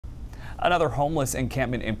Another homeless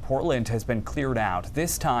encampment in Portland has been cleared out,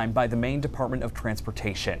 this time by the Maine Department of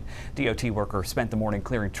Transportation. DOT workers spent the morning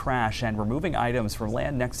clearing trash and removing items from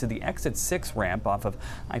land next to the Exit 6 ramp off of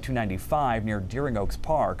I-295 near Deering Oaks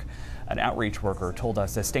Park. An outreach worker told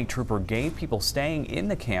us a state trooper gave people staying in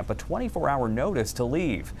the camp a 24-hour notice to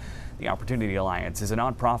leave. The Opportunity Alliance is a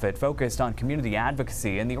nonprofit focused on community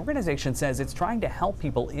advocacy, and the organization says it's trying to help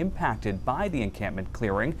people impacted by the encampment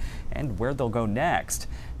clearing and where they'll go next.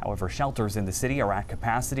 However, shelters in the city are at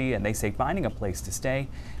capacity, and they say finding a place to stay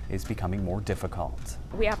is becoming more difficult.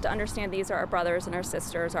 We have to understand these are our brothers and our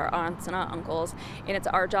sisters, our aunts and our uncles, and it's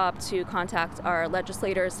our job to contact our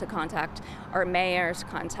legislators, to contact our mayors, to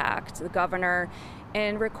contact the governor,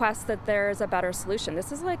 and request that there's a better solution.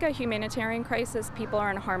 This is like a humanitarian crisis. People are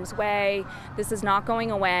in harm's way. This is not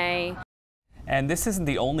going away. And this isn't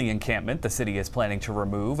the only encampment the city is planning to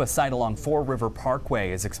remove. A site along Four River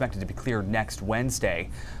Parkway is expected to be cleared next Wednesday.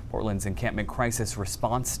 Portland's Encampment Crisis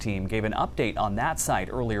Response Team gave an update on that site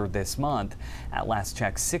earlier this month. At last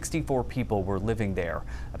check, 64 people were living there.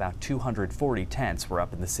 About 240 tents were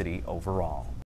up in the city overall.